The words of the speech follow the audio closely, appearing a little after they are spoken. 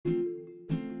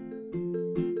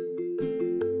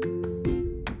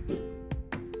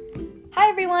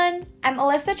everyone, I'm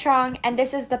Alyssa Trong, and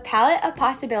this is the Palette of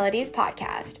Possibilities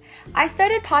podcast. I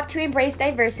started POP to embrace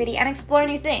diversity and explore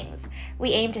new things.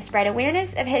 We aim to spread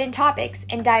awareness of hidden topics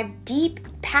and dive deep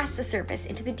past the surface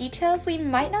into the details we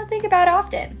might not think about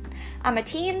often. I'm a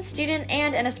teen, student,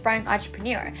 and an aspiring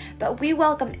entrepreneur, but we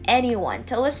welcome anyone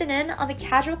to listen in on the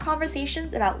casual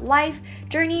conversations about life,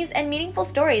 journeys, and meaningful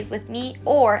stories with me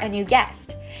or a new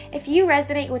guest. If you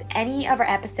resonate with any of our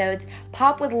episodes,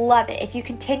 POP would love it if you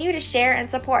continue to share and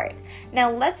support. Now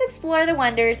let's explore the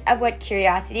wonders of what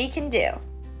curiosity can do.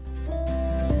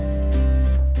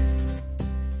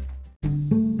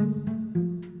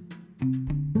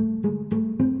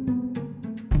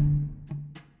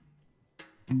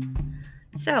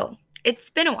 So, it's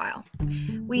been a while.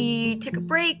 We took a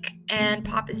break, and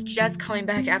POP is just coming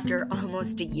back after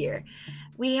almost a year.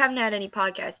 We haven't had any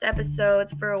podcast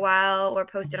episodes for a while or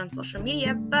posted on social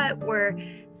media, but we're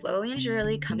slowly and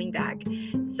surely coming back.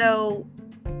 So,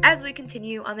 as we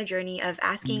continue on the journey of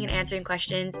asking and answering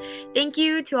questions, thank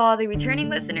you to all the returning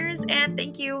listeners, and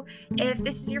thank you if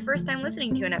this is your first time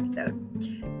listening to an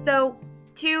episode. So,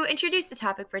 to introduce the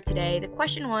topic for today, the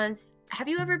question was, have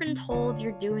you ever been told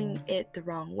you're doing it the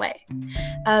wrong way?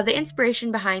 The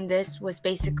inspiration behind this was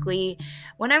basically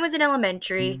when I was in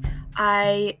elementary,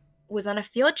 I was on a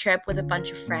field trip with a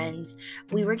bunch of friends.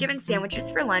 We were given sandwiches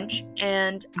for lunch,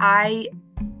 and I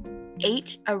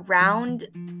ate around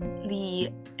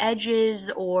the edges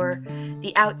or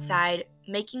the outside,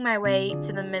 making my way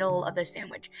to the middle of the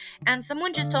sandwich. And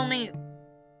someone just told me,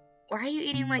 why are you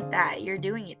eating like that? You're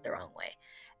doing it the wrong way.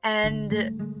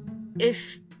 And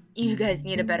if you guys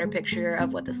need a better picture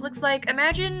of what this looks like,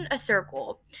 imagine a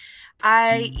circle.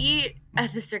 I eat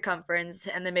at the circumference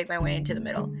and then make my way into the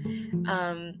middle.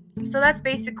 So that's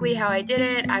basically how I did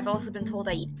it. I've also been told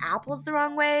I eat apples the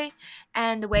wrong way,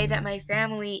 and the way that my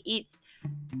family eats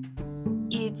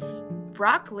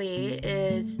broccoli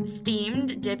is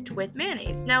steamed, dipped with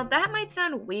mayonnaise. Now, that might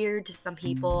sound weird to some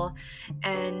people,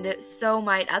 and so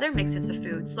might other mixes of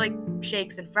foods like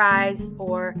shakes and fries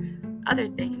or other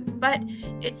things, but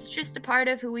it's just a part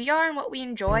of who we are and what we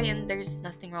enjoy, and there's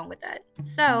nothing wrong with that.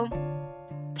 So,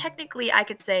 technically, I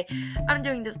could say I'm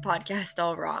doing this podcast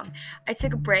all wrong. I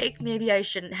took a break, maybe I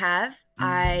shouldn't have.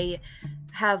 I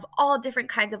have all different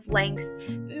kinds of lengths.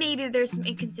 Maybe there's some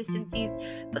inconsistencies,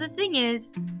 but the thing is,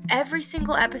 every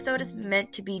single episode is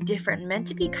meant to be different, meant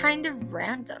to be kind of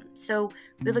random. So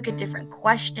we look at different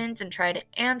questions and try to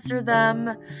answer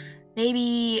them.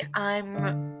 Maybe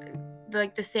I'm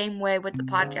like the same way with the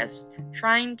podcast,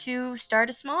 trying to start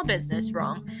a small business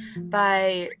wrong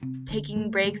by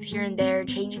taking breaks here and there,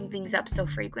 changing things up so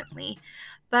frequently.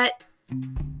 But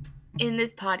in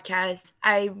this podcast,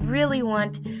 I really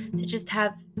want to just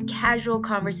have casual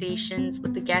conversations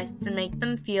with the guests and make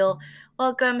them feel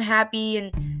welcome, happy,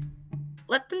 and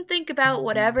let them think about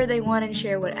whatever they want and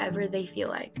share whatever they feel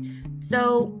like.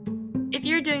 So, if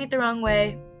you're doing it the wrong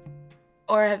way,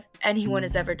 or if anyone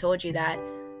has ever told you that,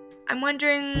 I'm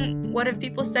wondering, what have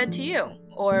people said to you?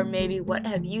 Or maybe what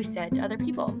have you said to other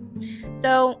people?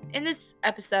 So, in this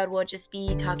episode, we'll just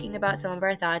be talking about some of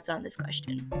our thoughts on this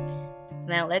question.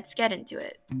 Now, let's get into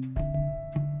it.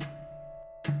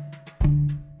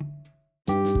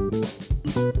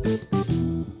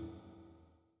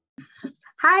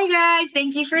 Hi, guys.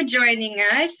 Thank you for joining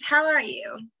us. How are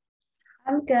you?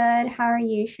 I'm good. How are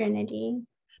you, Trinity?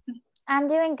 I'm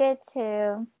doing good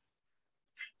too.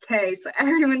 Okay, so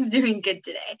everyone's doing good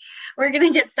today. We're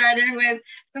going to get started with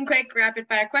some quick rapid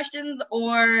fire questions,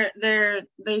 or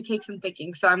they take some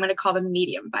thinking, so I'm going to call them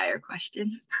medium fire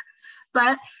questions.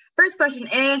 But first question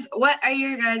is, what are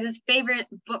your guys' favorite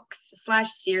books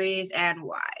 / series and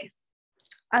why?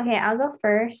 Okay, I'll go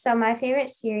first. So my favorite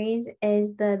series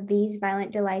is the These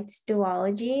Violent Delights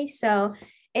duology. So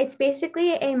it's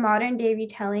basically a modern day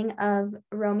retelling of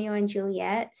Romeo and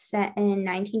Juliet set in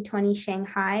 1920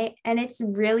 Shanghai. And it's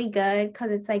really good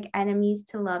because it's like enemies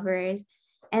to lovers.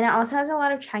 And it also has a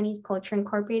lot of Chinese culture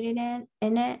incorporated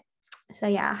in it. So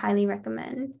yeah, highly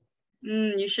recommend.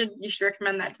 You should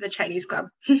recommend that to the Chinese club.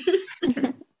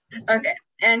 Okay,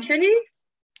 and Trinity?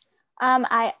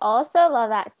 I also love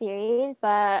that series,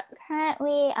 but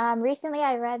currently, recently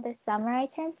I read The Summer I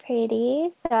Turned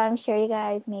Pretty, so I'm sure you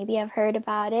guys maybe have heard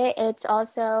about it. It's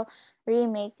also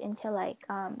remaked into like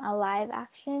a live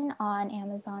action on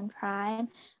Amazon Prime,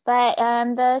 but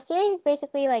the series is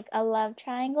basically like a love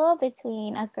triangle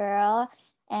between a girl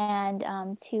and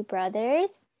two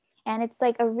brothers, and it's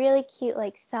like a really cute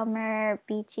like summer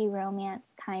beachy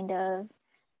romance kind of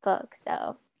book,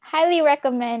 so highly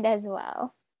recommend as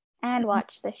well. And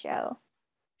watch the show.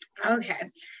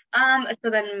 Okay. So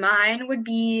then mine would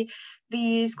be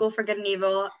the School for Good and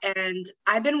Evil, and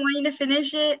I've been wanting to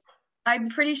finish it. I'm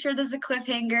pretty sure there's a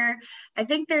cliffhanger. I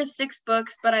think there's 6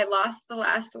 books, but I lost the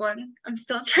last one. I'm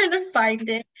still trying to find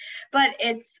it. But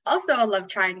it's also a love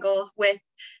triangle with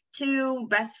two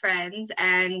best friends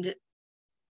and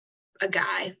a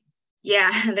guy.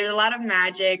 Yeah, there's a lot of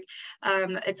magic.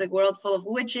 It's a world full of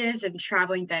witches and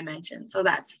traveling dimensions, so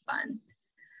that's fun.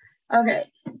 Okay.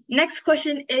 Next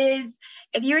question is,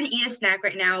 if you were to eat a snack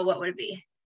right now, what would it be?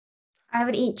 I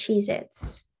would eat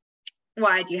Cheez-Its.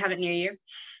 Why? Do you have it near you?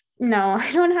 No,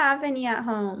 I don't have any at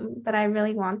home, but I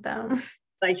really want them.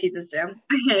 Like cheeses too.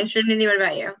 Okay, Trinity, what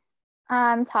about you?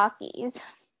 Takis.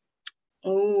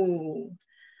 Oh,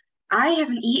 I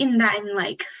haven't eaten that in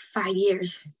like 5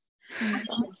 years. Oh my gosh.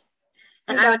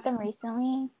 We And I would, got them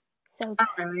recently. So oh,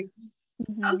 really?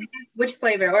 mhm. Okay. Which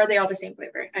flavor? Or are they all the same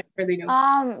flavor? I really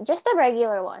don't. Just the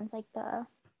regular ones, like the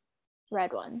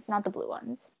red ones, not the blue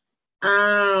ones.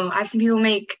 Oh, I've seen people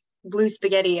make blue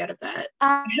spaghetti out of that.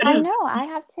 I know, I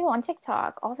have too on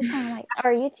TikTok all the time, like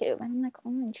or YouTube. And I'm like,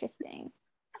 oh, interesting.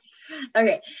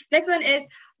 Okay, next one is,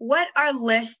 what are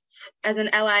lists, as in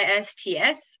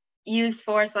lists, used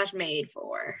for slash made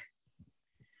for?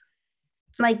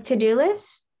 Like to-do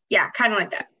lists? Yeah, kind of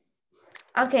like that.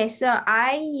 Okay, so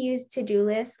I use to-do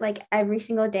lists like every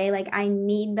single day. Like I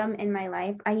need them in my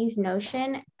life. I use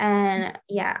Notion, and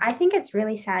yeah, I think it's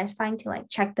really satisfying to like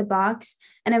check the box.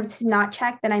 And if it's not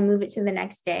checked, then I move it to the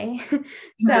next day.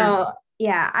 So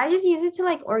yeah, I just use it to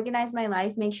like organize my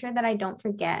life, make sure that I don't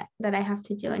forget that I have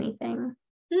to do anything.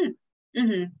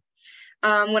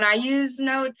 Mm-hmm. When I use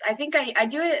notes, I think I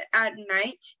do it at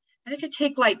night. I think I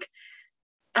take like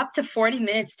up to 40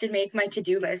 minutes to make my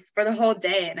to-do list for the whole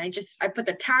day. And I put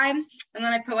the time, and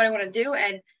then I put what I want to do,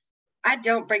 and I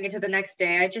don't bring it to the next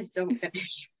day. I just don't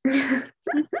finish.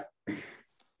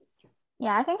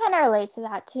 Yeah, I can kind of relate to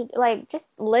that too. Like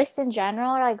just lists in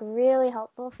general are like really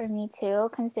helpful for me too,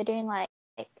 considering like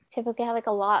typically I have like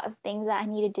a lot of things that I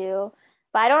need to do,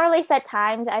 but I don't really set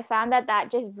times. I found that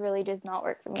that just really does not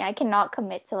work for me. I cannot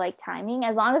commit to like timing.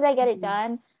 As long as I get it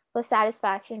done with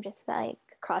satisfaction, just like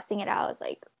crossing it out is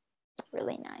like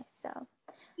really nice. So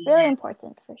really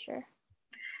important for sure.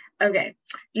 Okay.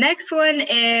 Next one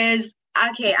is,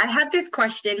 okay, I had this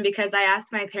question because I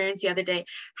asked my parents the other day,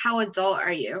 how adult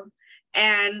are you?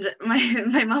 And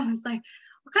my mom was like,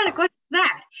 what kind of question is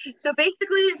that? So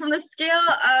basically, from the scale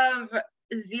of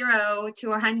 0 to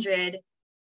 100,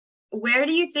 where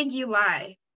do you think you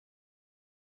lie?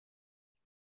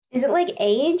 Is it like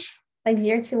age? Like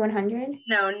 0 to 100?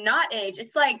 No, not age.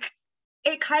 It's like,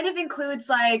 it kind of includes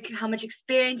like how much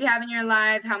experience you have in your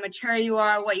life, how mature you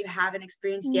are, what you haven't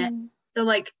experienced yet. So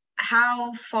like,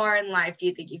 how far in life do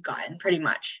you think you've gotten, pretty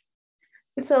much?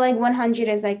 So like 100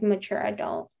 is like mature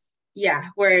adult. Yeah,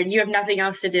 where you have nothing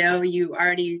else to do. You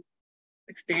already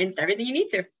experienced everything you need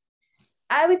to.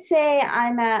 I would say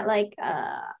I'm at like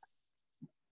a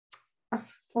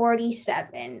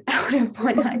 47 out of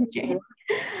 100.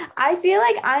 I feel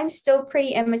like I'm still pretty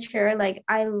immature. Like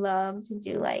I love to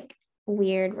do like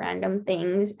weird random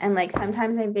things, and like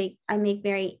sometimes I make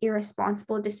very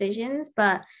irresponsible decisions,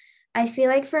 but I feel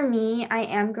like for me, I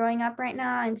am growing up right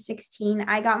now. I'm 16.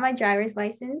 I got my driver's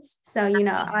license, so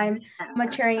I'm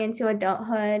maturing into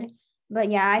adulthood. But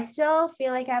yeah, I still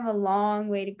feel like I have a long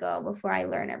way to go before I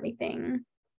learn everything.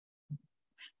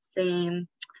 Same.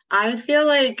 I feel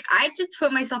like I just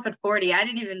put myself at 40. I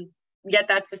didn't even get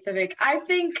that specific. I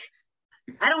think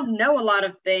I don't know a lot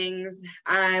of things.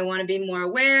 I want to be more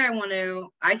aware.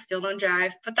 I still don't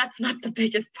drive, but that's not the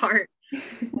biggest part.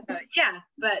 Yeah,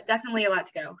 but definitely a lot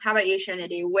to go. How about you,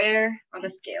 Trinity? Where on the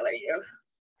scale are you?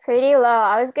 Pretty low.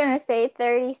 I was gonna say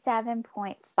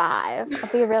 37.5.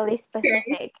 I'll be really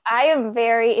specific. I am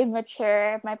very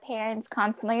immature. My parents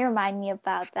constantly remind me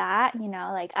about that.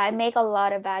 Like I make a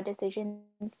lot of bad decisions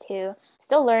too.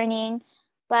 Still learning,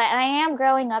 but I am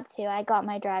growing up too. I got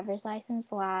my driver's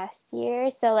license last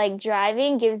year. So like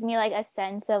driving gives me like a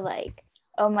sense of like,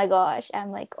 oh my gosh, I'm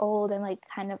like old and like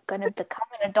kind of gonna become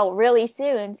an adult really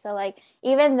soon. So like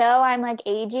even though I'm like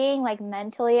aging, like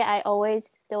mentally, I always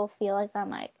still feel like I'm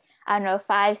like, I don't know,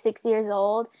 5, 6 years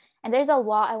old. And there's a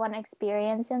lot I want to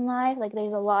experience in life. Like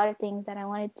there's a lot of things that I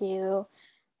want to do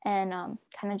and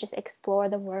kind of just explore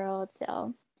the world.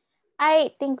 So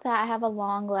I think that I have a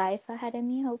long life ahead of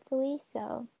me, hopefully.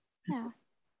 So yeah.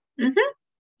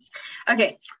 Mm-hmm.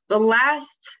 Okay, the last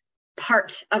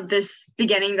part of this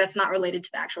beginning that's not related to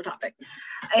the actual topic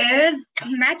is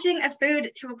matching a food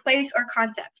to a place or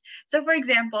concept. So for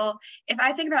example, if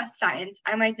I think about science,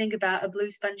 I might think about a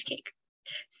blue sponge cake.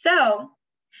 So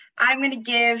I'm going to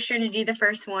give Trinity the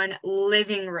first one,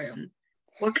 living room.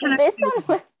 What kind of This food? one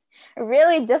was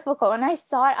really difficult. When I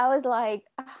saw it, I was like,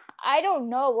 I don't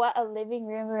know what a living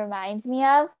room reminds me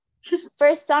of.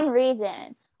 For some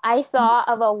reason, I thought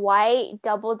of a white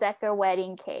double-decker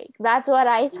wedding cake. That's what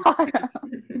I thought of.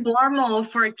 Normal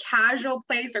for a casual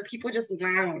place or people just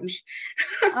lounge.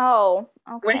 Oh,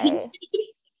 Wedding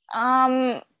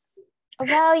okay.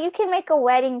 Well, you can make a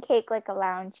wedding cake like a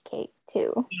lounge cake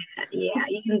too. Yeah,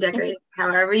 you can decorate it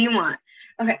however you want.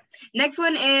 Okay, next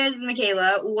one is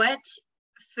Michaela. What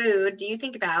food do you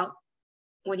think about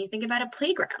when you think about a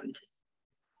playground?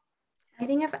 I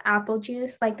think of apple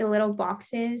juice, like the little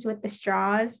boxes with the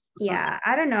straws. Yeah,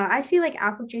 I don't know. I feel like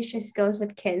apple juice just goes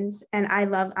with kids, and I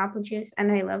love apple juice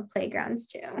and I love playgrounds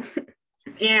too.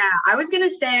 Yeah, I was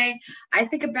gonna say I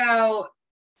think about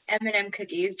M&M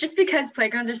cookies just because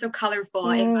playgrounds are so colorful.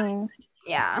 Mm.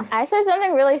 Yeah. I said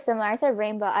something really similar. I said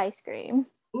rainbow ice cream.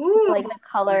 It's Ooh. like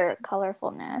the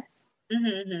colorfulness.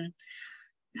 Mm-hmm.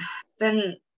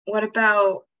 Then what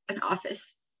about an office?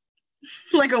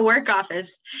 Like a work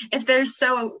office. If there's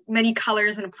so many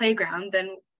colors in a playground,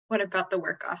 then what about the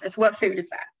work office? What food is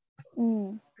that?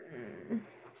 Mm.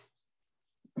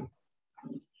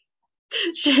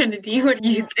 Trinity, what do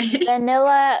you think?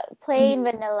 Plain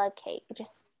vanilla cake.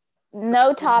 Just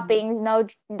no toppings,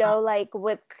 no like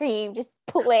whipped cream, just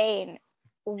plain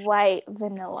white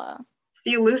vanilla.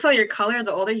 You lose all your color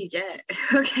the older you get.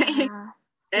 Okay. Yeah.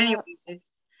 Anyways.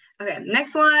 Okay,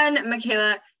 next one,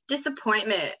 Michaela,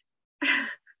 disappointment.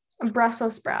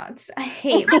 Brussels sprouts. I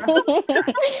hate Brussels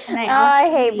sprouts. And I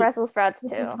hate Brussels sprouts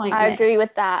too. I agree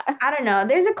with that. I don't know.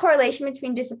 There's a correlation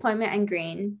between disappointment and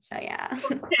green. So yeah.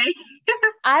 Okay.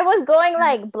 I was going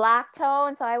like black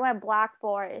tone, so I went black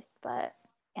forest, but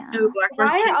yeah. Ooh,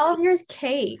 Why are all of yours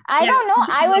cake? I don't know.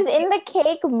 I was in the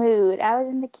cake mood.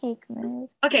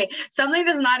 Okay, something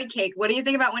that's not a cake. What do you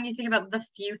think about when you think about the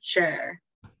future?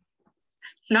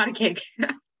 Not a cake.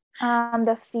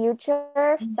 The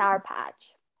future, Sour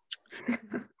Patch.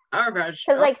 Sour Patch.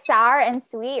 Because like sour and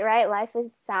sweet, right? Life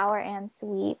is sour and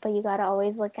sweet, but you gotta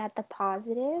always look at the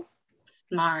positives.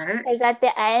 Smart. Because at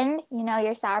the end,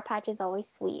 your Sour Patch is always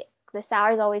sweet. The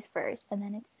sour is always first, and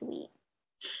then it's sweet.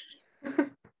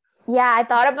 Yeah, I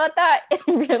thought about that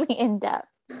really in depth.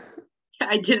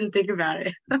 I didn't think about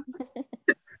it.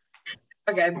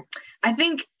 Okay. I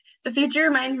think the future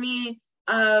reminds me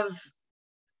of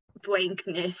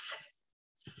blankness.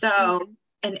 So,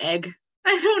 an egg.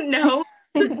 I don't know.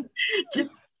 just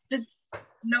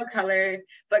no color,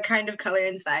 but kind of color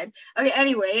inside. Okay,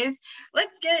 anyways,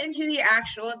 let's get into the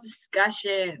actual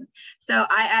discussion. So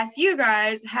I asked you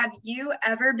guys, have you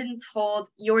ever been told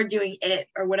you're doing it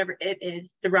or whatever it is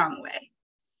the wrong way?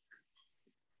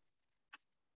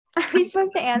 Are we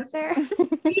supposed to answer?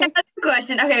 Yeah, that's the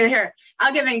question. Okay, here.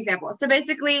 I'll give an example. So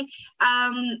basically,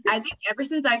 I think ever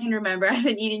since I can remember, I've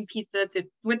been eating pizza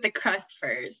with the crust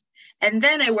first. And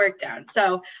then I work down.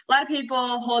 So a lot of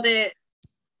people hold it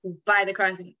by the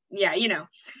crust. Yeah,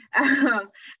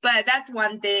 but that's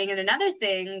one thing. And another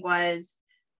thing was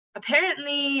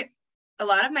apparently a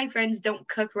lot of my friends don't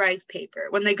cook rice paper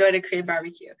when they go to Korean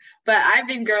barbecue. But I've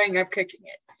been growing up cooking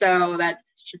it. So that's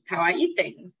just how I eat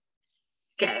things.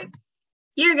 Okay.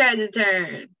 Your guys'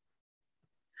 turn.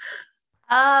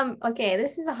 Okay,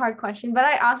 this is a hard question, but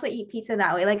I also eat pizza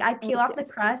that way. Like I peel off the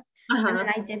crust and then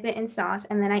I dip it in sauce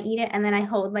and then I eat it and then I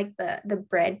hold like the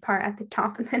bread part at the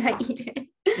top and then I eat it.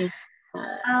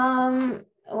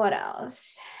 What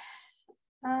else?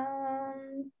 I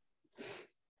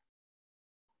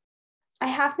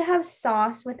have to have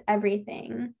sauce with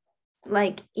everything.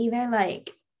 Like either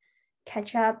like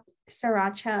ketchup,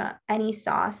 sriracha, any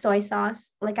sauce, soy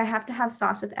sauce. Like I have to have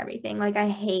sauce with everything. Like I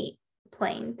hate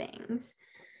plain things.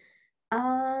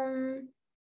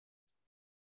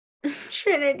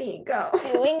 Trinity, go.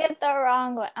 Doing it the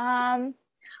wrong way.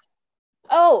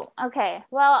 Oh, okay.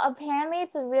 Well, apparently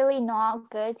it's really not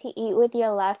good to eat with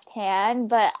your left hand,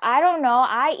 but I don't know.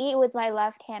 I eat with my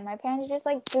left hand. My parents are just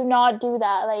like, do not do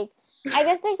that. Like, I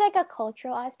guess there's like a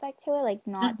cultural aspect to it, like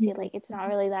not to, like, it's not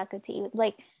really that good to eat with,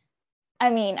 like, I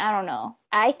mean, I don't know.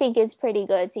 I think it's pretty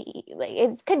good to eat. Like,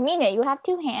 it's convenient. You have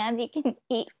two hands. You can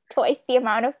eat twice the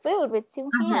amount of food with two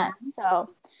hands. So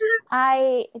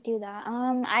I do that.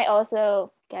 I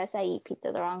also guess I eat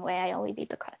pizza the wrong way. I always eat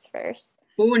the crust first.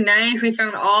 Oh, nice. We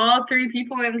found all three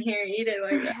people in here eat it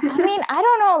like that. I mean, I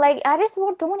don't know. Like, I just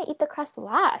don't want to eat the crust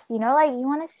last. Like, you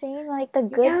want to save, like, the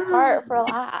good part for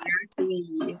last.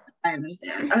 Exactly. I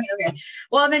understand. Okay.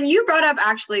 Well, then you brought up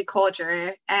actually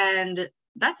culture. And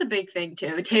that's a big thing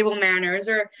too. Table manners,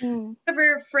 or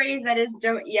whatever phrase that is,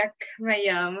 don't yuck my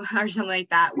yum, or something like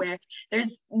that, where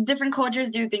there's different cultures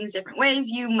do things different ways.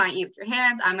 You might eat with your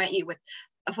hands, I might eat with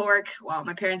a fork, well,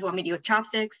 my parents want me to eat with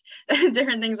chopsticks,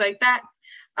 different things like that.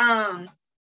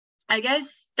 I guess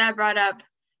that brought up,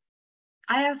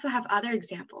 I also have other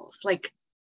examples. Like,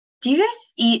 do you guys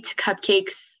eat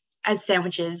cupcakes as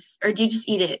sandwiches, or do you just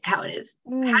eat it how it is?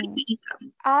 How do you eat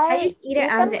them? I I just eat it eat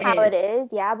as them it how is. it is,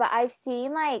 yeah, but I've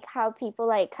seen like how people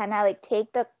like kind of like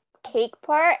take the cake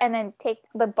part and then take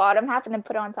the bottom half and then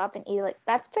put it on top and eat it. Like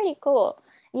that's pretty cool.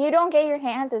 You don't get your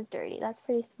hands as dirty. That's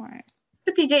pretty smart.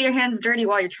 If you get your hands dirty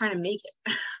while you're trying to make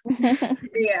it.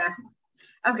 Yeah.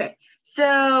 Okay.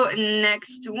 So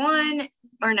next one,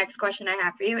 or next question I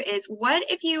have for you is, what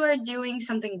if you are doing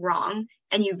something wrong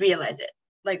and you realize it?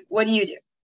 Like, what do you do?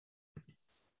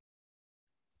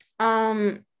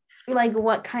 Like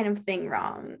what kind of thing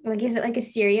wrong? Like, is it like a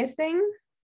serious thing?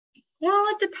 Well,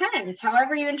 it depends.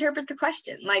 However you interpret the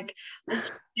question. Like,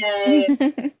 let's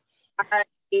just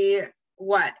say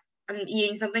what? I'm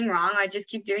eating something wrong. I just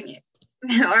keep doing it.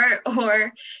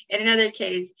 or in another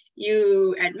case,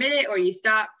 you admit it or you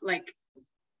stop. Like,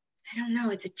 I don't know.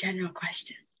 It's a general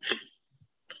question.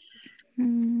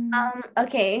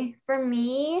 Okay, for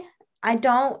me, I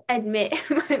don't admit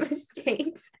my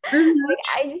mistakes. Mhm.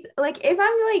 I just like if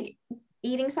I'm like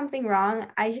eating something wrong,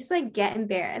 I just like get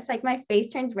embarrassed. Like my face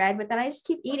turns red, but then I just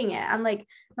keep eating it. I'm like,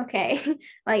 okay,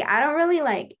 like I don't really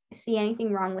like see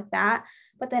anything wrong with that.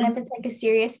 But then if it's like a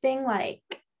serious thing, like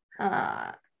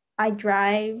I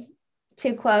drive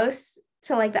too close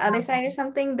to like the other side or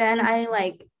something, then I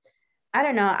like I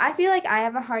don't know. I feel like I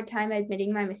have a hard time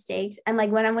admitting my mistakes. And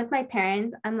like when I'm with my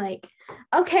parents, I'm like,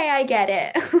 okay, I get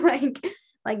it.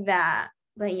 like that.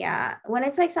 But yeah, when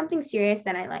it's like something serious,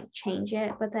 then I like change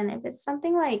it. But then if it's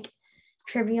something like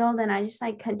trivial, then I just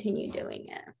like continue doing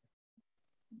it.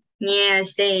 Yeah,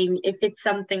 same. If it's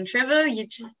something trivial, you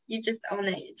just own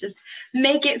it. You just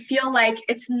make it feel like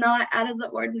it's not out of the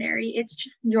ordinary. It's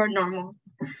just your normal.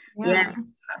 Yeah.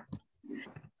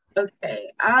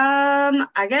 Okay.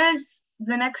 I guess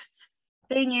the next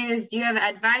thing is, do you have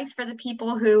advice for the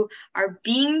people who are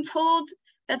being told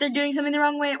that they're doing something the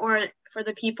wrong way, or for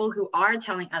the people who are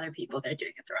telling other people they're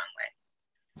doing it the wrong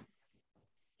way?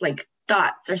 Like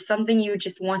thoughts or something you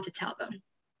just want to tell them.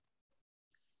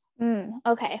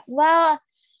 Okay. Well,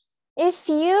 if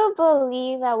you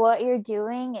believe that what you're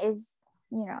doing is,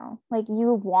 like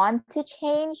you want to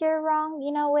change your wrong,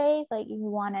 ways, like you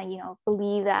want to,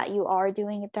 believe that you are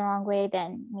doing it the wrong way,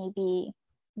 then maybe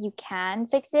you can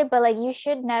fix it. But like you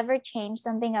should never change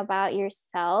something about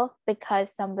yourself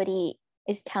because somebody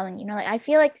is telling you, like I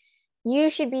feel like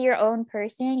you should be your own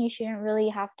person. You shouldn't really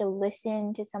have to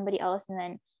listen to somebody else and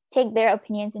then take their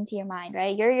opinions into your mind,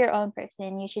 right? You're your own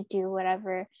person. You should do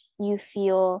whatever you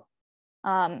feel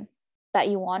that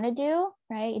you want to do,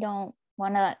 right? You don't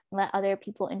want to let other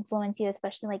people influence you,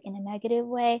 especially like in a negative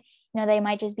way. They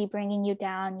might just be bringing you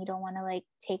down. You don't want to like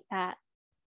take that,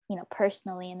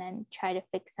 personally and then try to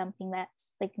fix something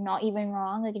that's like not even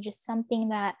wrong. Like it's just something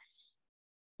that,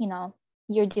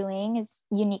 you're doing is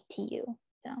unique to you.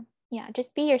 So yeah,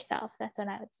 just be yourself. That's what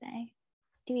I would say.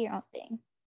 Do your own thing.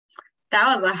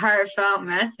 That was a heartfelt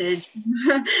message.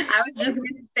 I was just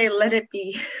going to say, let it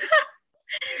be.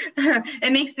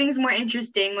 It makes things more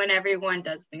interesting when everyone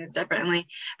does things differently.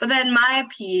 But then my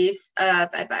piece of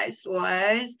advice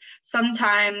was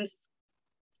sometimes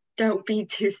don't be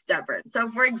too stubborn. So,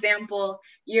 for example,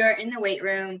 you're in the weight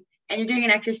room and you're doing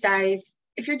an exercise.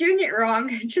 If you're doing it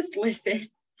wrong, just listen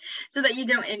so that you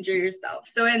don't injure yourself.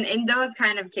 So, in those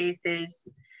kind of cases,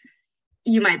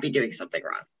 you might be doing something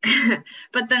wrong.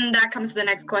 But then that comes to the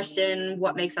next question,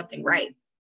 what makes something right?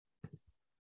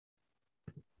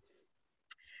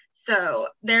 So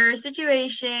there are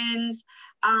situations,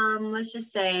 let's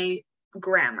just say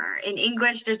grammar. In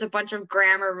English, there's a bunch of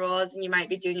grammar rules and you might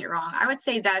be doing it wrong. I would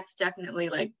say that's definitely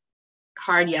like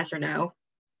hard yes or no,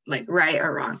 like right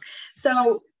or wrong.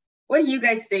 So what do you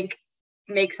guys think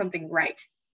makes something right?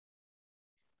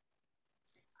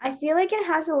 I feel like it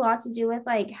has a lot to do with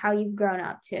like how you've grown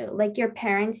up too. Like your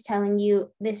parents telling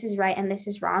you this is right and this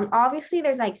is wrong. Obviously,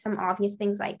 there's like some obvious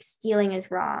things like stealing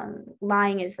is wrong,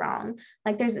 lying is wrong.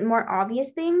 Like there's more obvious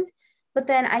things. But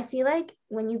then I feel like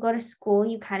when you go to school,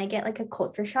 you kind of get like a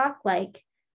culture shock. Like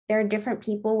there are different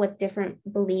people with different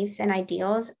beliefs and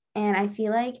ideals. And I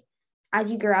feel like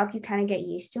as you grow up, you kind of get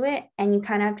used to it and you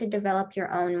kind of have to develop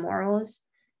your own morals.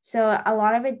 So a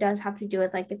lot of it does have to do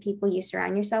with like the people you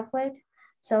surround yourself with.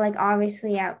 So like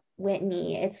obviously at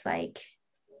Whitney, it's like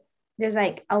there's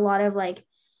like a lot of like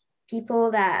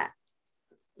people that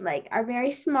like are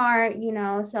very smart,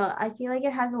 so I feel like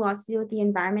it has a lot to do with the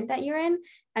environment that you're in,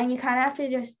 and you kind of have to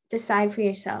just decide for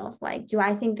yourself, like, do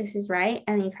I think this is right?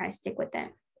 And then you kind of stick with it.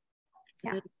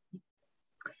 Yeah.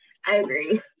 I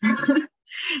agree.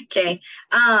 Okay.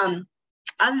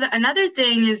 Another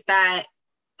thing is that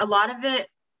a lot of it,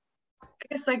 I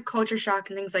guess, like culture shock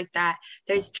and things like that,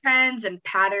 there's trends and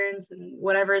patterns and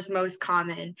whatever is most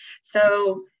common.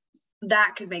 So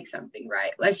that could make something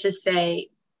right. Let's just say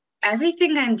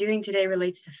everything I'm doing today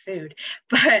relates to food.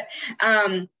 But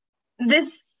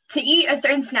this to eat a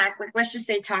certain snack, like let's just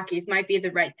say Takis, might be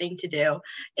the right thing to do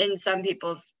in some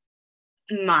people's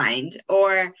mind.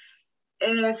 Or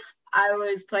if I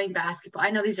was playing basketball, I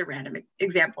know these are random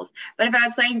examples, but if I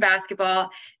was playing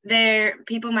basketball,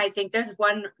 people might think there's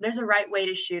a right way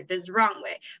to shoot, there's a wrong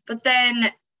way. But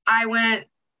then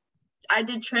I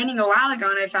did training a while ago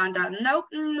and I found out, nope,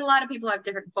 a lot of people have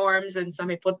different forms and some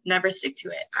people never stick to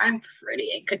it. I'm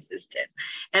pretty inconsistent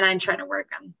and I'm trying to work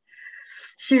on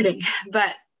shooting.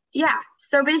 But yeah,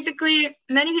 so basically,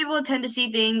 many people tend to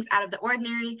see things out of the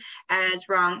ordinary as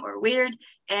wrong or weird,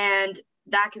 and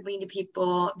that could lead to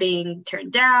people being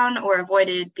turned down or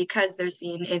avoided because they're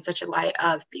seen in such a light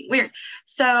of being weird.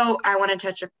 So I want to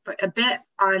touch a bit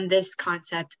on this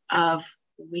concept of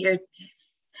weirdness.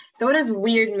 So what does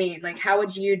weird mean? Like, how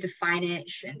would you define it,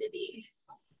 Trinity?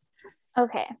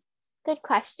 Okay, good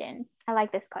question. I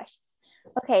like this question.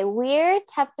 Okay, weird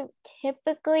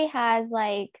typically has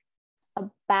like a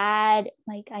bad,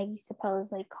 like, I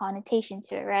suppose, like connotation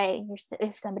to it, right?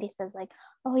 If somebody says like,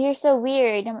 oh, you're so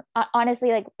weird,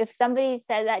 honestly, like if somebody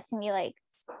said that to me, like,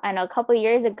 I don't know, a couple of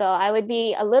years ago, I would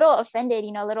be a little offended,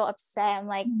 a little upset. I'm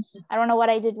like, I don't know what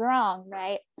I did wrong,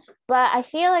 right? But I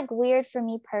feel like weird for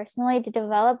me personally to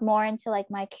develop more into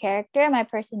like my character, my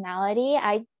personality.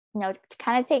 I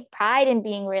kind of take pride in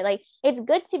being weird. Like it's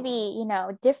good to be,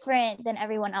 different than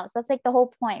everyone else. That's like the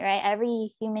whole point, right?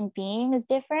 Every human being is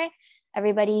different.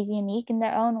 Everybody's unique in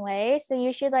their own way. So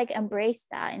you should like embrace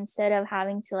that instead of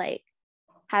having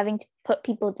to put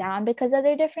people down because of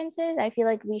their differences. I feel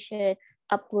like we should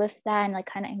uplift that and like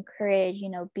kind of encourage,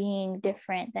 being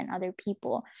different than other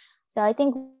people. So I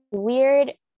think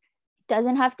weird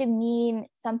doesn't have to mean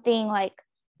something like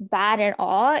bad at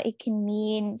all. It can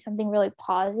mean something really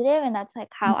positive, and that's like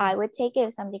how I would take it.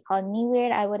 If somebody called me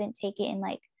weird, I wouldn't take it in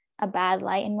like a bad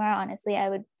light, and more honestly, I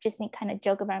would just kind of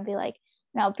joke about it and be like,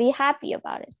 no, be happy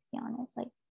about it, to be honest. Like,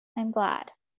 I'm glad.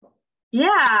 Yeah,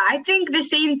 I think the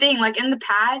same thing. Like in the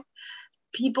past,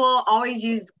 people always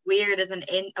used weird as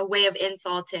a way of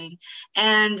insulting,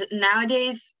 and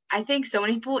nowadays I think so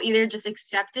many people either just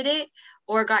accepted it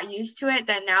or got used to it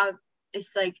that now it's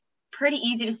like pretty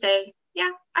easy to say,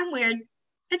 yeah, I'm weird,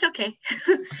 it's okay.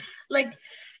 Like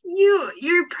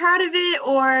you're proud of it.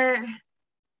 Or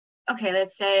okay,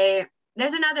 let's say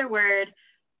there's another word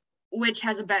which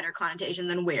has a better connotation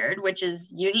than weird, which is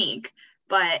unique,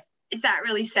 but is that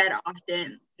really said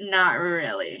often? Not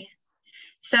really.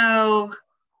 So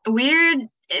weird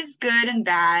is good and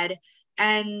bad.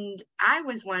 And I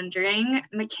was wondering,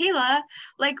 Michaela,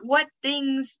 like what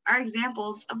things are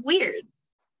examples of weird?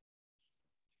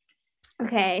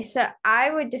 Okay, so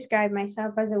I would describe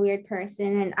myself as a weird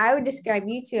person, and I would describe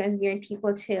you two as weird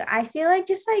people too. I feel like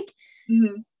just like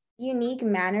unique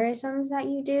mannerisms that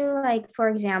you do. Like, for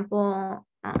example,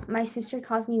 my sister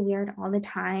calls me weird all the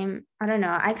time. I don't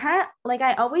know. I kind of like,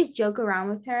 I always joke around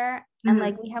with her, and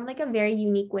like we have like a very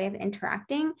unique way of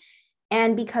interacting.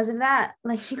 And because of that,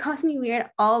 like she calls me weird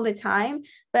all the time.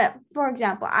 But for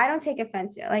example, I don't take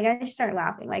offense to it. Like I just start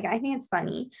laughing. Like I think it's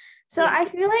funny. So Yeah. I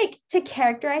feel like to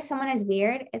characterize someone as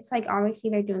weird, it's like obviously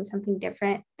they're doing something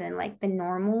different than like the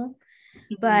normal.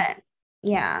 But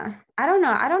yeah, I don't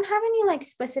know. I don't have any like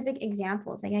specific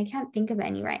examples. Like I can't think of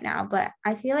any right now. But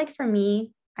I feel like for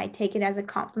me, I take it as a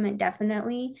compliment,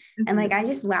 definitely. And like I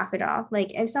just laugh it off.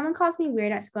 Like if someone calls me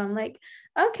weird at school, I'm like,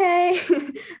 okay.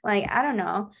 Like I don't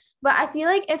know. But I feel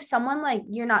like if someone like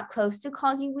you're not close to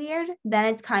calls you weird, then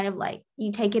it's kind of like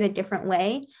you take it a different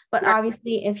way. But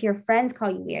obviously, if your friends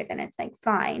call you weird, then it's like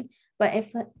fine. But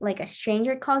if like a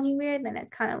stranger calls you weird, then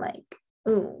it's kind of like,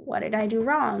 ooh, what did I do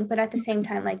wrong? But at the same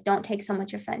time, like don't take so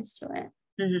much offense to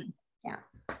it. Yeah.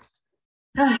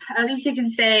 At least you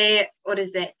can say, what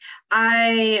is it?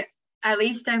 At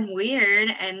least I'm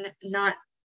weird and not,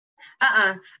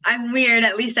 I'm weird,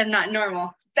 at least I'm not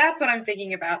normal. That's what I'm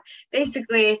thinking about.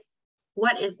 Basically,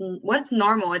 what's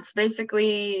normal? It's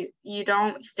basically you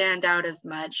don't stand out as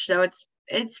much. So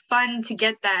it's fun to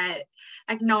get that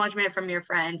acknowledgement from your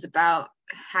friends about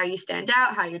how you stand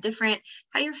out, how you're different,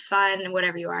 how you're fun,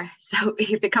 whatever you are. So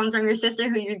if it comes from your sister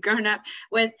who you've grown up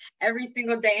with every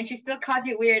single day and she still calls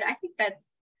you weird, I think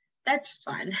That's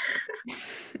fun.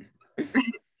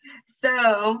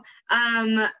 So,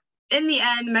 in the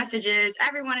end, messages,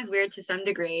 everyone is weird to some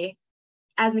degree.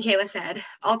 As Michaela said,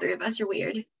 all three of us are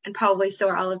weird, and probably so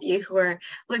are all of you who are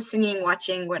listening,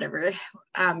 watching, whatever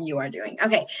you are doing.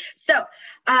 Okay, so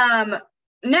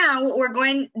now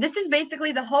this is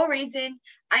basically the whole reason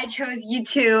I chose you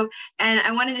two, and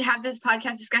I wanted to have this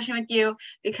podcast discussion with you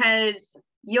because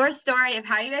your story of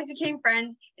how you guys became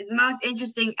friends is the most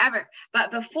interesting ever.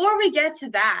 But before we get to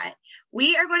that,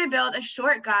 we are going to build a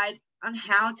short guide on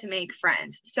how to make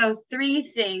friends. So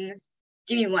 3 things.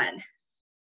 Give me one.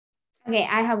 Okay,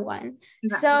 I have one.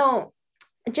 So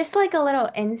just like a little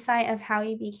insight of how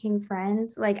you became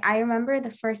friends. Like I remember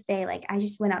the first day, like I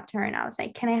just went up to her and I was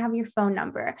like, can I have your phone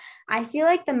number? I feel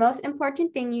like the most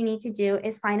important thing you need to do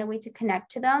is find a way to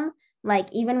connect to them,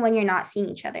 like even when you're not seeing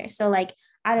each other. So like,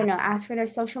 I don't know, ask for their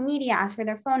social media, ask for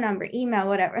their phone number, email,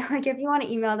 whatever. Like if you want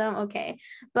to email them, okay.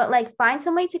 But like find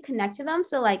some way to connect to them.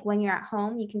 So like when you're at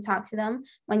home, you can talk to them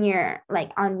when you're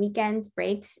like on weekends,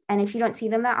 breaks. And if you don't see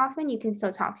them that often, you can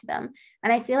still talk to them.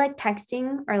 And I feel like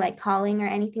texting or like calling or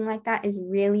anything like that is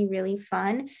really, really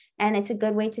fun. And it's a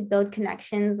good way to build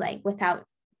connections like without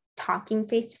talking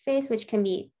face to face, which can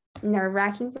be nerve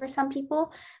wracking for some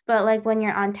people. But like when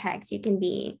you're on text, you can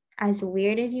be as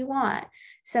weird as you want.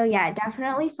 So yeah,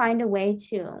 definitely find a way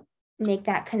to make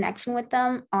that connection with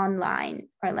them online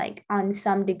or like on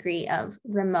some degree of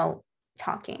remote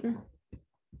talking.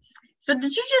 So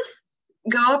did you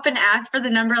just go up and ask for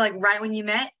the number like right when you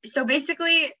met? So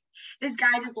basically, this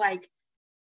guy just like,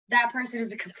 that person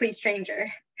is a complete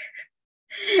stranger.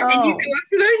 And you go up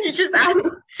to them and you just ask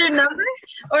their number?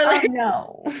 Or like,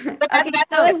 no. Okay,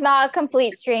 that was not a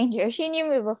complete stranger. She knew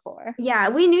me before. Yeah,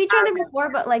 we knew each other before,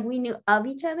 but like we knew of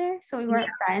each other, so we weren't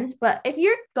friends. But if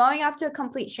you're going up to a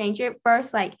complete stranger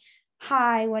first, like,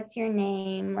 hi, what's your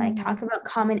name? Like, talk about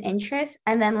common interests,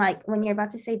 and then like when you're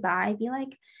about to say bye, be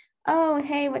like, oh,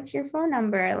 hey, what's your phone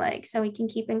number? Like, so we can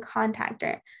keep in contact.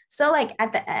 Or so like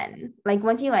at the end, like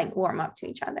once you like warm up to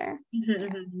each other.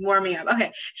 Warming up.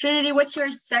 Okay, Trinity, what's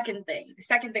your second thing?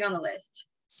 Second thing on the list.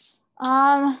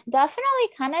 Definitely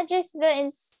kind of just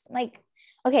like,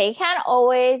 okay, you can't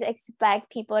always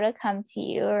expect people to come to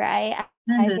you, right?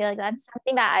 I feel like that's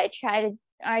something that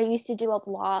I used to do a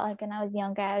lot. Like when I was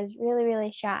younger, I was really,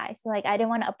 really shy. So like I didn't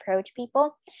want to approach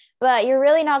people, but you're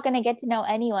really not going to get to know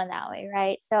anyone that way,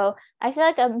 right? So I feel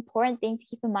like an important thing to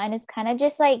keep in mind is kind of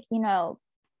just like,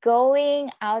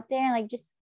 going out there and like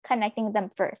just connecting with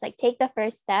them first. Like take the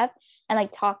first step and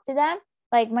like talk to them.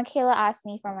 Like Michaela asked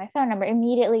me for my phone number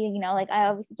immediately, like I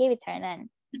obviously gave it to her, and then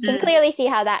you can clearly see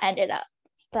how that ended up.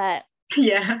 But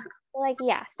yeah,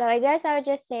 so I guess I would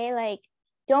just say like,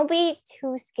 don't be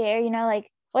too scared, like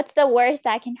what's the worst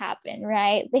that can happen,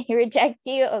 right? They reject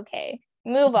you, okay,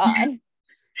 move on.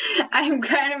 I'm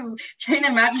kind of trying to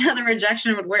imagine how the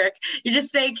rejection would work. You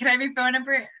just say, can I have your phone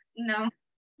number? No.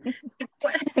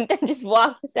 And then just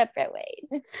walk separate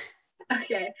ways.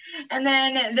 Okay. And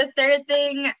then the third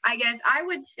thing, I guess I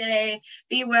would say,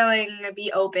 be willing,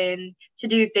 be open to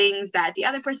do things that the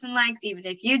other person likes, even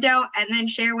if you don't, and then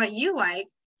share what you like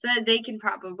so that they can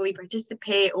probably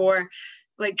participate or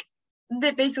like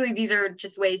basically these are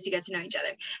just ways to get to know each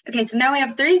other. Okay, so now we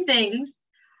have 3 things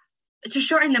to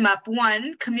shorten them up.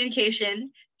 1,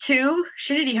 communication. 2,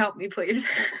 Trinity, help me, please.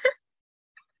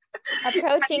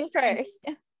 Approaching first.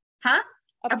 Huh?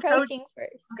 Approaching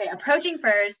first. Okay, approaching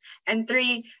first. And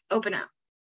 3, open up,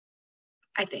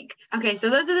 I think. Okay, so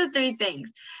those are the 3 things.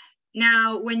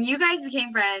 Now, when you guys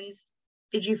became friends,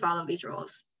 did you follow these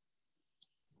rules?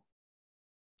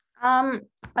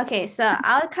 Okay, so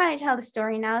I'll kind of tell the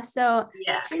story now. So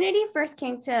yeah. Trinity first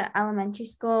came to elementary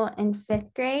school in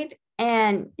 5th grade,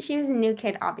 and she was a new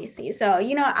kid, obviously. So,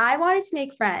 I wanted to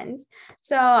make friends.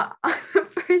 So on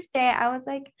the first day, I was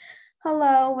like,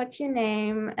 hello, what's your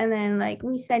name? And then like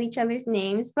we said each other's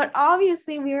names, but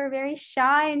obviously we were very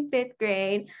shy in 5th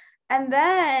grade. And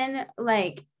then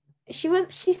like she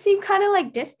seemed kind of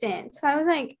like distant. So I was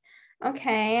like,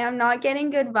 okay, I'm not getting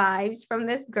good vibes from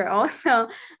this girl. So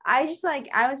I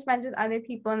was friends with other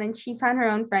people, and then she found her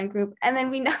own friend group, and then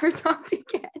we never talked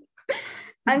again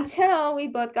until we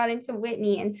both got into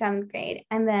Whitney in 7th grade.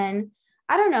 And then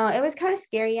I don't know, it was kind of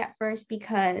scary at first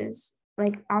because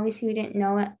like obviously we didn't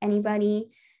know anybody,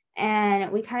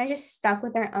 and we kind of just stuck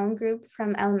with our own group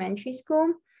from elementary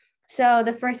school. So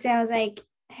the first day I was like,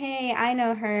 hey, I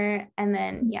know her. And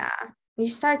then yeah, we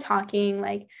just started talking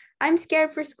like, I'm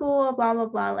scared for school, blah blah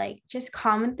blah, like just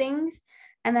common things.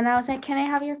 And then I was like, can I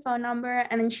have your phone number?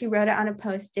 And then she wrote it on a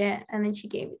Post-it, and then she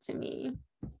gave it to me.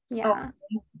 Yeah.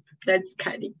 Oh, that's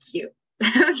kind of cute.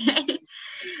 Okay.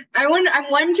 I'm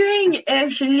wondering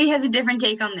if Trinity has a different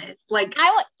take on this. Like,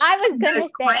 I was the gonna say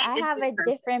quiet I is have the a perfect.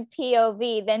 different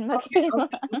POV than Okay, Michaela.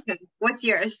 okay. What's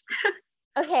yours?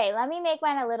 Okay, let me make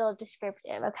mine a little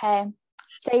descriptive. Okay,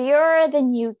 so you're the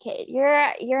new kid.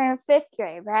 You're in fifth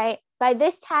grade, right? By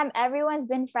this time, everyone's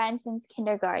been friends since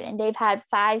kindergarten. They've had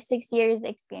 5, 6 years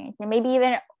experience, and maybe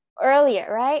even earlier,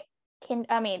 right?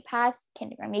 Past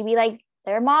kindergarten. Maybe like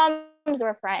their moms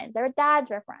were friends, their dads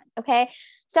were friends. Okay,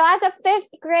 so as a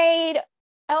fifth grade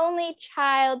only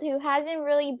child who hasn't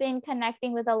really been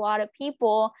connecting with a lot of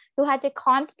people, who had to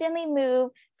constantly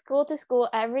move school to school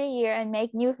every year and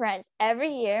make new friends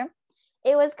every year,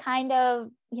 it was kind of,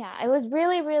 yeah, it was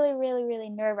really, really, really, really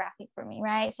nerve wracking for me,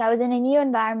 right? So I was in a new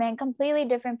environment, completely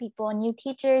different people, new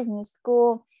teachers, new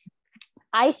school.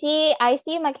 I see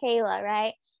Michaela,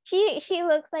 right? She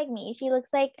looks like me. She looks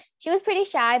like she was pretty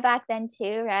shy back then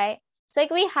too, right? It's like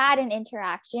we had an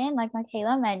interaction, like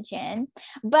Michaela mentioned,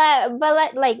 but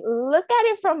like look at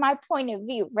it from my point of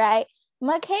view, right?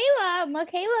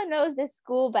 Michaela knows this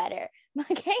school better.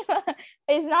 Michaela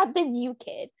is not the new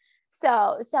kid.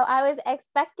 So I was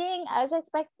expecting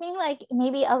like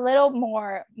maybe a little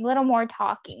more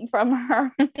talking from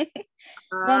her. Then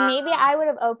Uh, maybe I would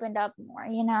have opened up more,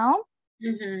 you know?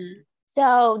 mhm.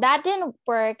 So that didn't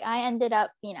work.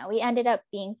 We ended up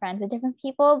being friends with different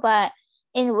people, but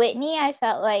in Whitney, I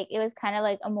felt like it was kind of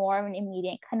like a more of an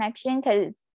immediate connection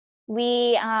because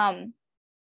we kind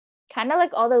of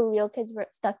like all the Leo kids were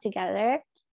stuck together.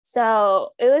 So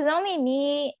it was only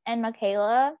me and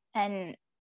Michaela and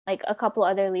like a couple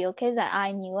other Leo kids that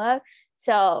I knew of.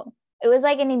 So it was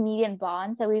like an immediate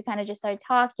bond. So we kind of just started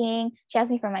talking. She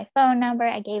asked me for my phone number.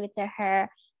 I gave it to her.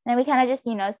 And then we kind of just,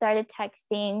 started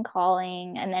texting,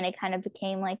 calling, and then it kind of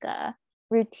became like a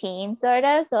routine sort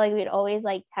of. So like we'd always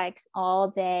like text all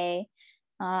day,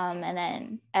 and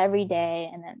then every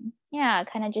day, and then yeah,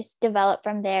 kind of just developed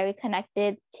from there. We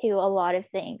connected to a lot of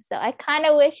things. So I kind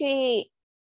of wish we,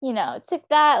 took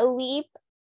that leap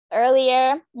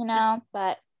earlier,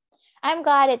 but I'm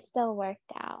glad it still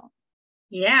worked out.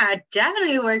 Yeah, it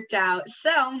definitely worked out.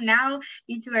 So now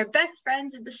you two are best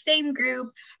friends in the same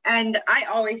group, and I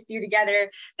always see you together.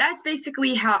 That's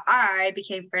basically how I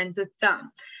became friends with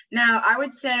them. Now, I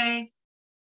would say,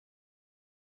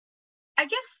 I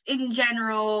guess in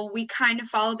general, we kind of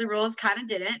followed the rules, kind of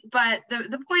didn't. But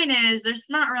the point is, there's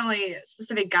not really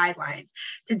specific guidelines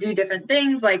to do different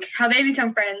things, like how they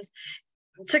become friends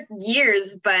took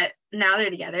years, but now they're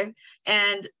together.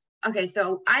 And okay,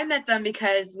 so I met them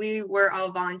because we were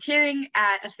all volunteering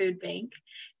at a food bank.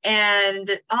 And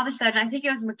all of a sudden, I think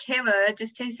it was Michaela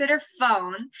just takes out her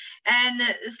phone and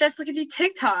starts looking through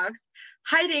TikToks,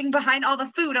 hiding behind all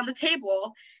the food on the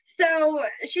table. So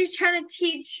she's trying to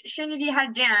teach Trinity how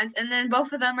to dance, and then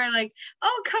both of them are like,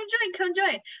 "Oh, come join, come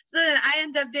join." So then I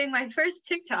end up doing my first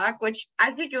TikTok, which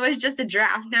I think it was just a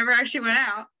draft, never actually went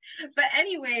out. But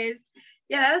anyways,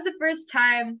 yeah, that was the first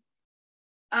time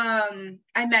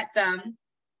I met them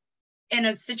in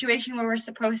a situation where we're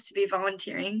supposed to be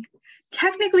volunteering.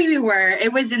 Technically, we were.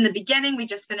 It was in the beginning. We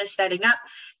just finished setting up.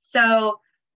 So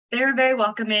they were very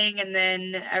welcoming. And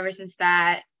then ever since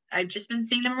that, I've just been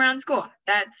seeing them around school.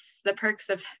 That's the perks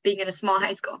of being in a small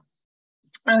high school.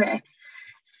 Okay.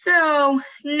 So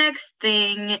next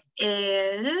thing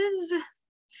is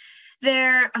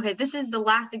this is the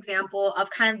last example of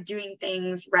kind of doing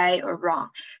things right or wrong.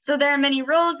 So there are many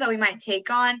roles that we might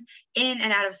take on in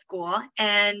and out of school.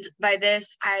 And by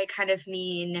this, I kind of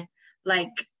mean like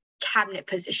cabinet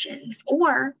positions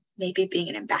or maybe being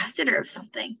an ambassador of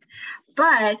something.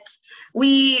 But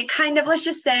we kind of, let's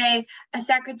just say a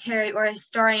secretary or a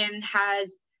historian has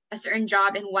a certain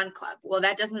job in one club. Well,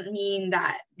 that doesn't mean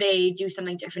that they do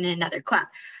something different in another club.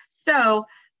 So,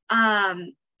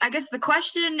 I guess the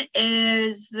question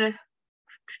is,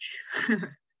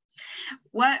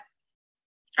 what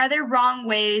are there wrong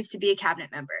ways to be a cabinet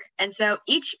member? And so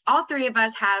all three of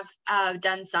us have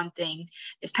done something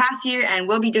this past year and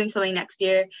we'll be doing something next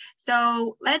year.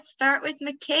 So let's start with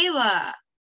Michaela.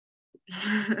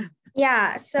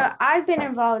 Yeah, so I've been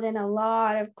involved in a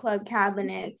lot of club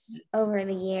cabinets over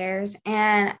the years,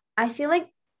 and I feel like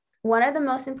one of the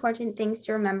most important things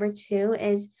to remember too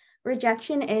is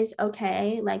rejection is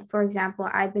okay. Like, for example,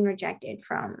 I've been rejected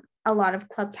from a lot of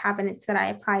club cabinets that I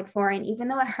applied for, and even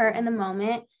though it hurt in the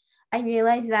moment, I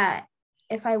realized that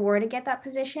if I were to get that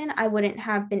position, I wouldn't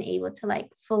have been able to like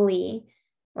fully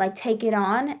like take it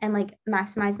on and like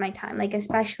maximize my time. Like,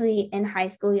 especially in high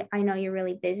school, I know you're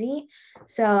really busy,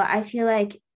 so I feel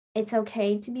like it's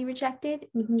okay to be rejected.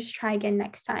 You can just try again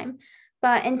next time.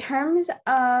 But in terms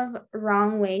of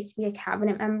wrong ways to be a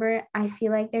cabinet member, I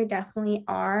feel like there definitely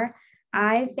are.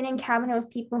 I've been in cabinet with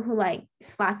people who like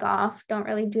slack off, don't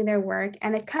really do their work.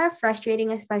 And it's kind of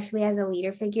frustrating, especially as a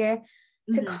leader figure,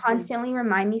 to Mhm. constantly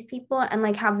remind these people and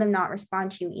like have them not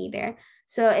respond to you either.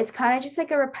 So it's kind of just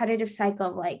like a repetitive cycle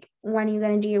of like, when are you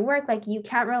going to do your work? Like, you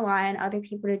can't rely on other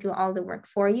people to do all the work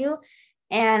for you.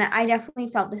 And I definitely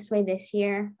felt this way this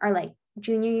year, or like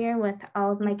junior year, with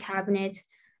all of my cabinets.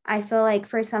 I feel like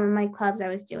for some of my clubs, I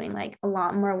was doing like a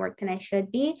lot more work than I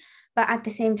should be. But at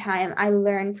the same time, I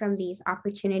learned from these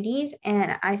opportunities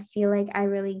and I feel like I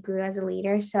really grew as a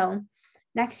leader. So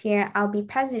next year, I'll be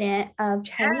president of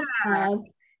Chinese Yeah. Club.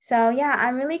 So yeah,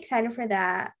 I'm really excited for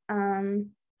that.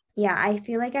 Yeah, I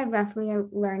feel like I've definitely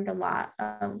learned a lot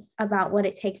about what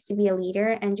it takes to be a leader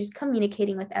and just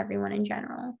communicating with everyone in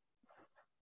general.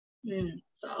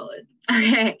 Solid.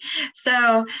 Okay.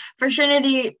 So for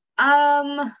Trinity,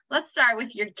 let's start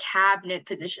with your cabinet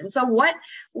position. So what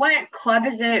club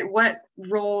is it? What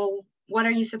role? What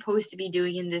are you supposed to be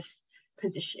doing in this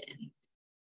position?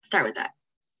 Start with that.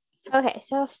 Okay,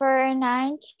 so for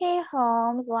 9K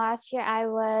Homes, last year I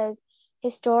was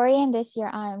historian, this year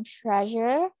I'm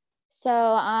treasurer.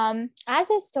 So as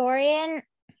historian,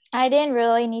 I didn't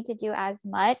really need to do as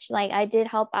much. Like I did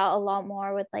help out a lot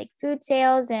more with like food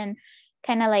sales and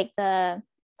kind of like the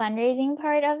fundraising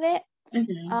part of it.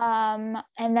 Mm-hmm.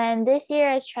 And then this year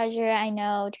as treasurer, I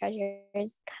know treasurer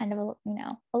is kind of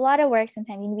a lot of work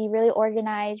sometimes. You need to be really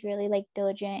organized, really like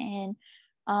diligent in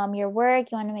your work.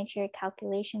 You want to make sure your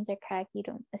calculations are correct. You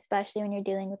don't, especially when you're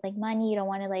dealing with like money, you don't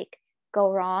want to like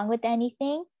go wrong with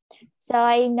anything. So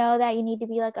I know that you need to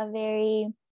be like a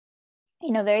very,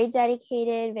 very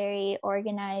dedicated, very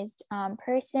organized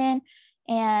person.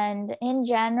 And in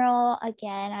general,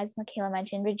 again, as Michaela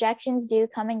mentioned, rejections do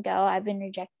come and go. I've been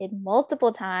rejected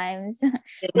multiple times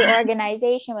through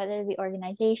organization, whether it be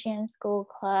organization, school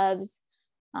clubs,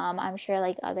 I'm sure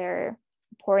like other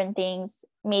important things,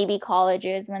 maybe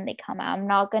colleges when they come out. I'm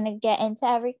not going to get into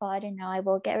every college, and no, I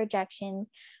will get rejections,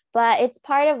 but it's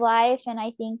part of life. And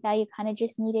I think that you kind of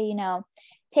just need to,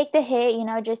 take the hit,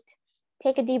 just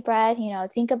take a deep breath,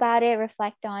 think about it,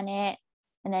 reflect on it,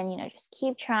 and then, just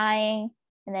keep trying.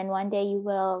 And then one day you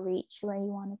will reach where you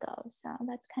want to go. So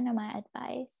that's kind of my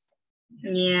advice.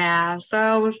 Yeah.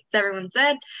 So with everyone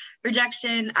said,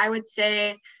 rejection, I would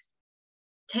say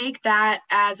take that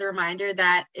as a reminder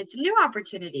that it's a new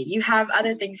opportunity. You have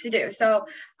other things to do. So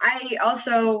I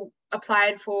also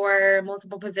applied for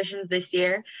multiple positions this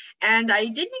year, and I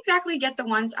didn't exactly get the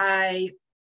ones I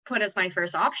put as my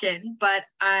first option, but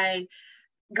I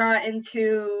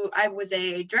was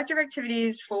a director of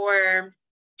activities for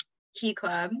Key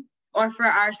Club, or for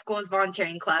our school's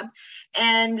volunteering club.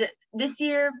 And this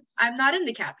year, I'm not in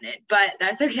the cabinet, but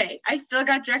that's okay. I still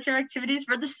got director of activities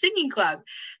for the singing club.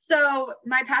 So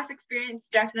my past experience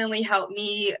definitely helped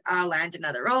me land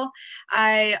another role.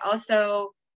 I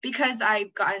also, because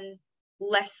I've gotten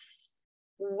less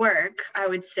work, I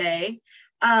would say,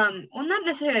 well, not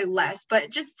necessarily less,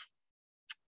 but just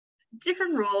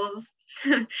different roles.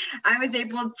 I was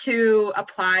able to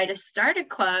apply to start a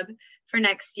club for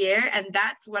next year, and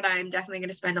that's what I'm definitely going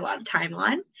to spend a lot of time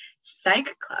on,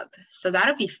 Psych Club. So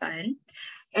that'll be fun.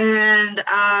 And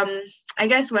I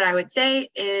guess what I would say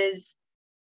is,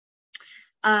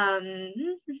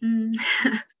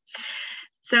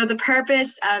 so the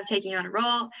purpose of taking on a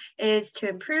role is to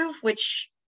improve, which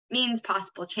means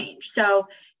possible change. So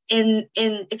in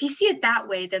if you see it that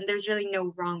way, then there's really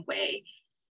no wrong way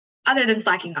other than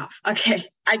slacking off. Okay,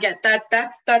 I get that.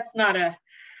 That's not a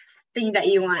thing that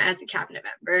you want as a cabinet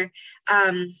member,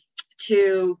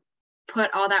 to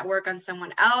put all that work on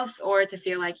someone else, or to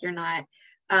feel like you're not,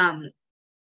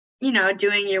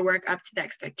 doing your work up to the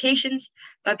expectations.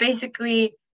 But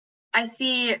basically, I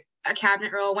see a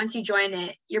cabinet role, once you join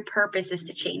it, your purpose is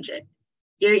to change it.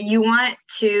 You want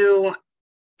to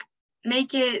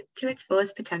make it to its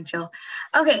fullest potential.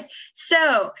 Okay,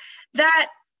 so that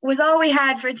was all we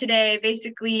had for today.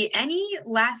 Basically, any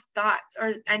last thoughts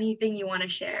or anything you want to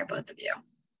share, both of you?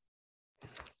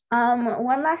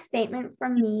 One last statement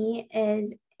from me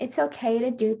is, it's okay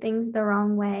to do things the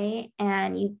wrong way,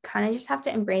 and you kind of just have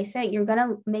to embrace it. You're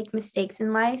gonna make mistakes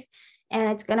in life,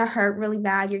 and it's gonna hurt really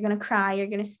bad. You're gonna cry, you're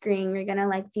gonna scream, you're gonna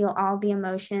like feel all the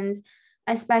emotions,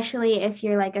 especially if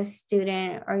you're like a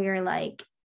student or you're like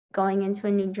going into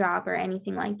a new job or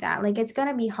anything like that. Like, it's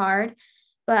gonna be hard,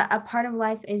 but a part of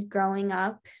life is growing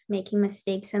up, making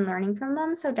mistakes and learning from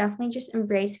them. So definitely just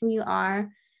embrace who you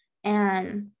are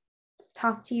and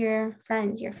talk to your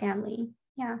friends, your family.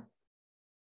 Yeah.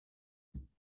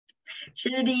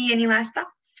 Trinity, any last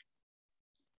thoughts?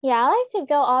 Yeah, I like to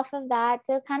go off of that.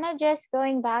 So kind of just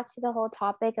going back to the whole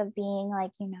topic of being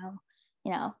like,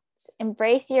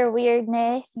 embrace your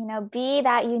weirdness, be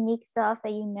that unique self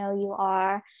that you know you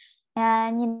are.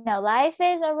 And, life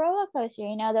is a roller coaster,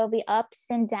 there'll be ups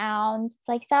and downs. It's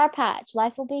like Sour Patch.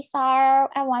 Life will be sour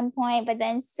at one point, but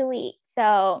then sweet.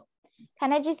 So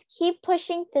kind of just keep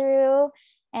pushing through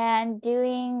and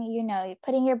doing,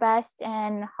 putting your best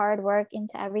and hard work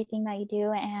into everything that you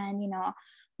do. And,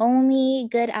 only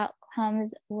good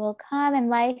outcomes will come. And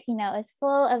life, is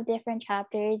full of different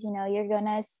chapters. You're going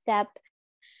to step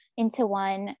into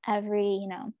one every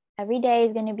day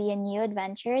is going to be a new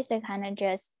adventure. So kind of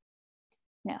just,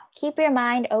 keep your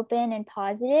mind open and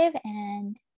positive,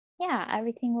 and yeah,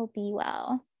 everything will be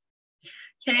well.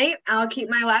 Okay, I'll keep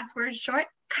my last words short.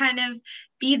 Kind of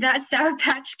be that Sour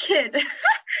Patch Kid.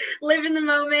 Live in the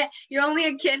moment. You're only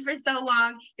a kid for so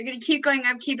long. You're going to keep going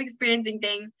up, keep experiencing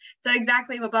things. So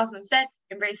exactly what both of them said,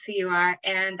 embrace who you are.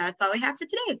 And that's all we have for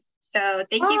today. So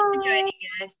thank you for joining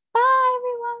us. Bye,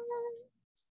 everyone.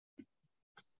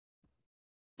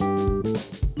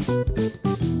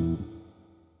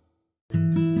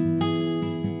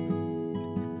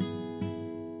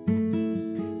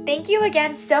 Thank you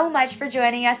again so much for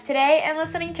joining us today and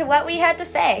listening to what we had to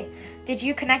say. Did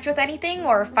you connect with anything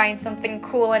or find something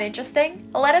cool and interesting?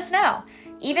 Let us know.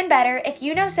 Even better, if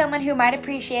you know someone who might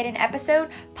appreciate an episode,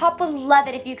 Pop would love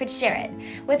it if you could share it.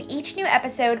 With each new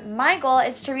episode, my goal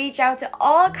is to reach out to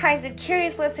all kinds of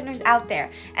curious listeners out there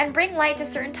and bring light to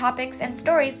certain topics and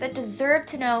stories that deserve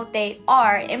to know they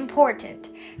are important,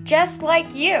 just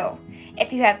like you.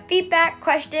 If you have feedback,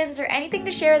 questions, or anything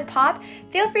to share with Pop,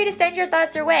 feel free to send your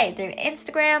thoughts our way through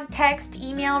Instagram, text,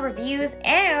 email, reviews,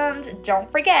 and don't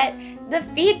forget the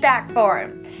feedback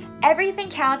form. Everything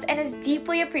counts and is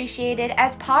deeply appreciated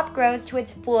as Pop grows to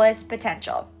its fullest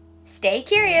potential. Stay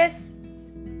curious!